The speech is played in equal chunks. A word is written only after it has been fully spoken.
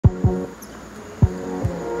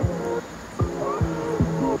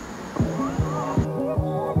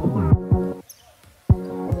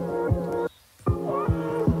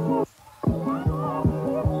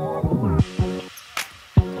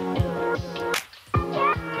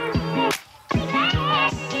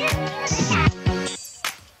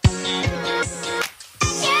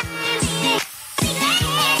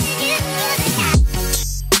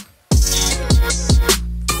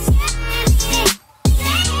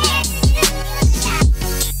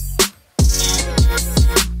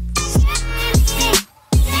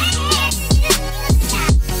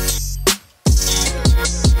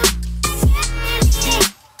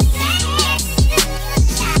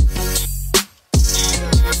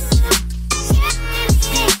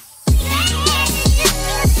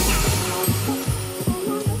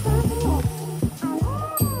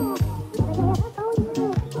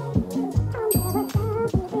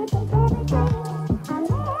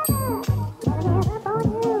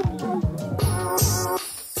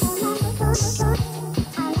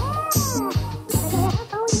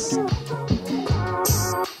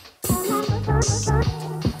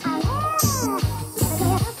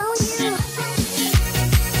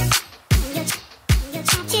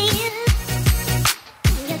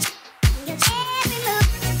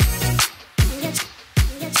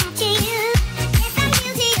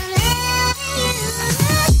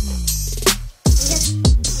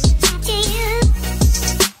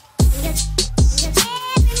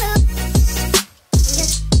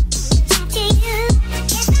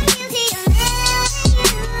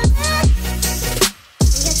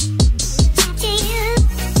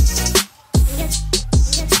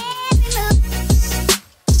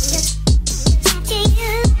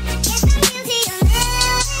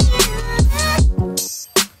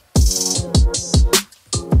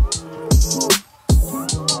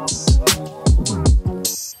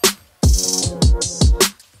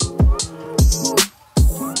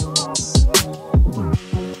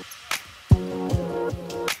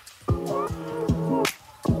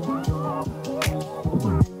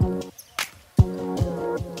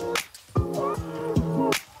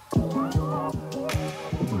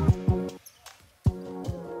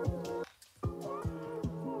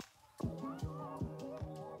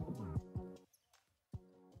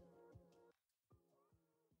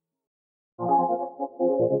I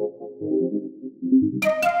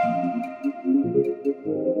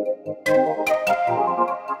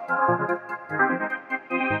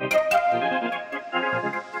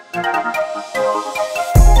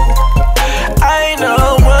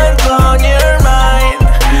know what's on your mind.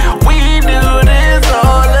 We do this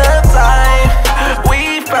all the time.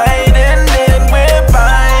 We fight and then we're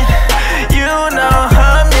fine. You know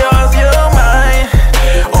I'm yours, you're mine.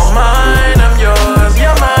 Oh mine, I'm yours,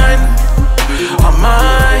 you're mine. Oh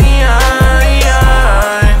mine,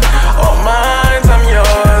 oh mine, I'm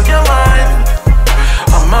yours, you're mine.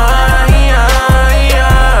 Oh mine.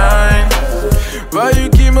 Why you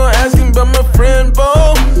keep on asking about my friend,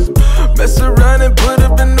 Bo? Mess around and put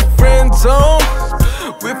up in the friend zone.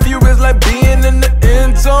 With you it's like being in the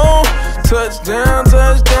end zone. Touchdown,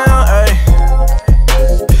 touchdown, ayy.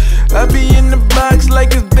 I be in the box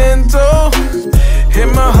like it's bento. Hit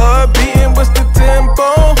my heart beating, what's the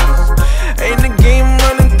tempo? Ain't the game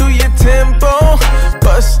running through your tempo.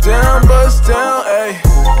 Bust down, ayy.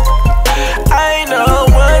 I know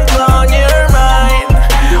what's on your mind.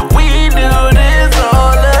 We do this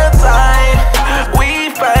all the time. We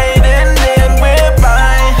fight and then we're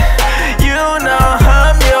fine. You know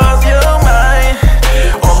I'm yours, you're mine.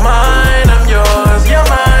 Oh mine, I'm yours, you're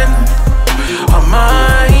mine. Oh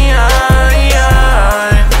mine,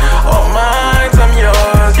 oh mine, I'm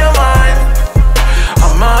yours, you're mine.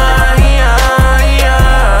 Oh mine.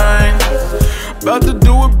 About to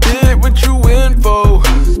do a bit, what you in for?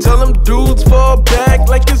 Tell them dudes fall back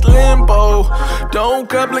like it's limbo. Don't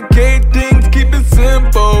complicate things, keep it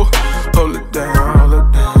simple. Hold it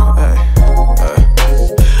down, ay, ay.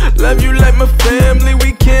 Love you like my family,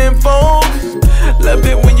 we can't fold. Love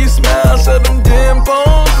it when you smile, show them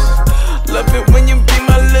dimples. Love it when you be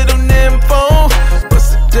my little nympho.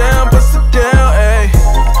 Bust it down, ay.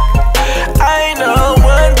 I know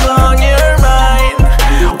what's on your mind.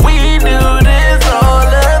 We do this all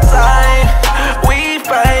the time. We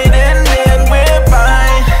fight and then we're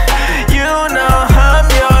fine. You know I'm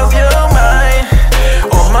yours, you're mine.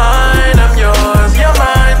 Oh mine, I'm yours, you're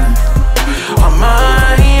mine. Oh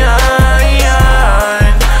mine,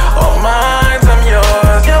 oh mine, I'm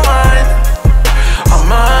yours, you're mine. Oh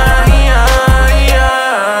mine.